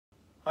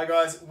Hi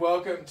guys,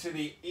 welcome to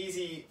the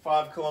easy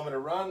 5 kilometer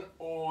run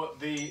or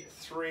the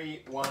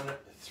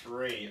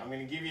 3-1-3. I'm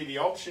going to give you the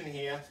option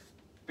here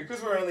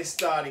because we're only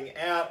starting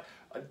out.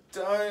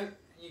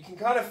 You can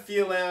kind of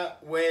feel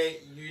out where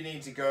you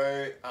need to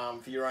go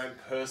for your own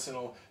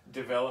personal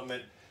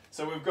development.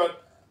 So we've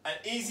got an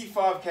easy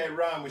 5k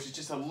run, which is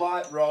just a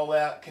light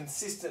rollout,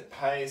 consistent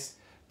pace.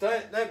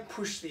 Don't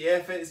push the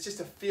effort. It's just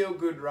a feel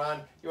good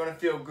run. You want to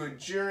feel good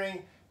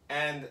during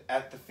and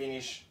at the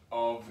finish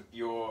of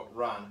your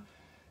run.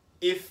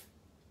 If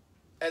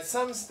at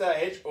some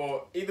stage,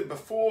 or either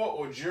before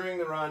or during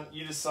the run,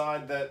 you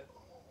decide that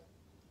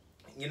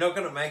you're not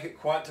going to make it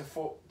quite to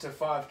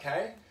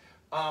 5k,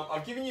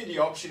 I've given you the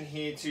option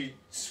here to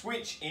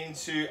switch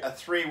into a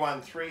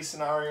 3-1-3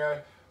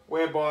 scenario,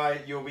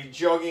 whereby you'll be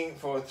jogging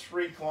for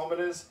 3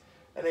 kilometers,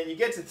 and then you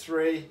get to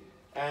 3,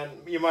 and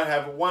you might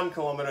have 1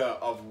 kilometer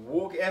of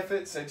walk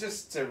effort, so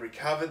just to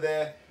recover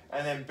there,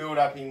 and then build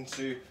up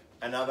into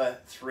another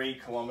 3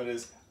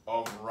 kilometers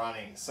of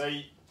running. So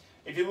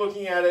if you're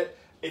looking at it,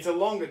 it's a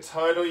longer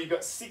total. You've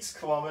got 6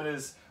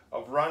 kilometers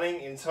of running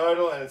in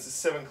total, and it's a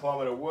 7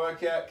 kilometer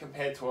workout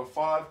compared to a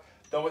 5,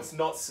 though it's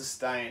not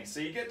sustained.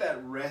 So you get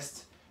that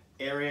rest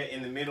area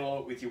in the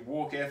middle with your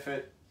walk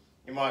effort.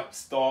 You might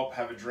stop,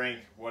 have a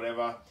drink,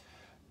 whatever,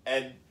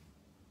 and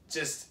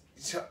just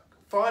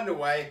find a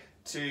way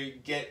to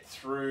get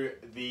through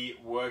the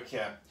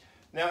workout.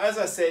 Now, as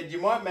I said,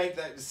 you might make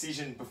that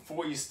decision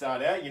before you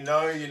start out. You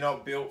know you're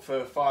not built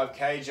for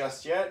 5k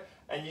just yet,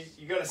 and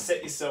you've got to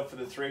set yourself for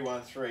the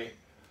 3-1-3.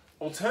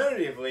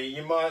 Alternatively,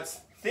 you might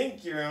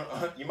think you're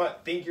a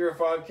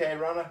 5k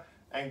runner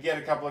and get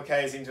a couple of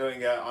k's into it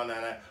and go, oh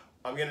no,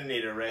 I'm going to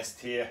need a rest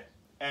here.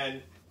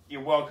 And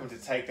you're welcome to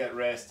take that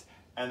rest,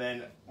 and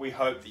then we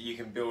hope that you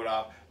can build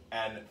up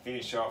and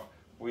finish off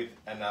with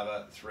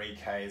another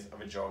 3k's of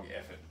a jog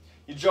effort.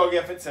 Your jog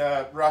efforts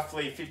are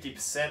roughly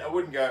 50%. I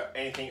wouldn't go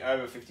anything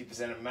over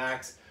 50% of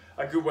max.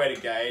 A good way to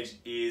gauge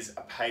is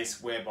a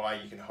pace whereby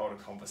you can hold a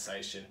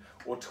conversation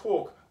or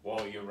talk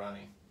while you're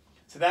running.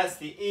 So that's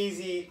the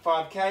easy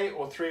 5k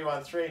or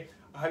 3-1-3.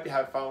 I hope you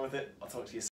have fun with it. I'll talk to you soon.